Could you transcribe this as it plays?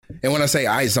And when I say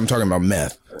ice, I'm talking about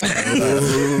meth.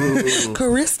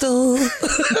 Crystal.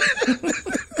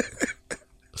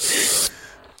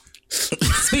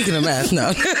 Speaking of meth,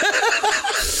 no.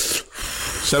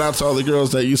 Shout out to all the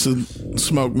girls that used to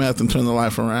smoke meth and turn their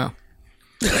life around.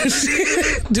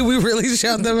 Do we really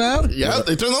shout them out? Yeah,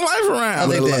 they turned their life around. Oh,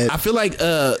 they did. I feel like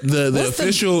the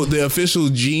official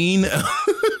gene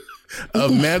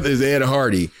of meth is Ed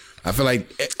Hardy. I feel like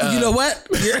you know what?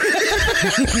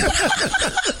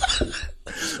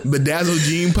 bedazzled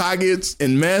jean pockets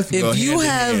and meth. If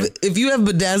you have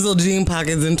bedazzled jean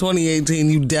pockets in 2018,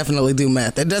 you definitely do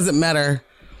meth. It doesn't matter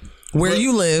where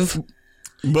you live.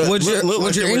 But what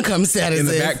your income status in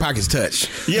the is. back pockets touch.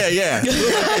 Yeah.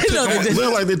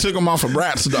 Look like they took them off a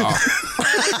Bratz doll.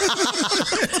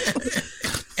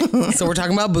 So we're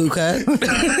talking about boot cut.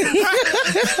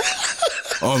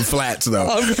 On flats, though.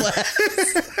 On flats.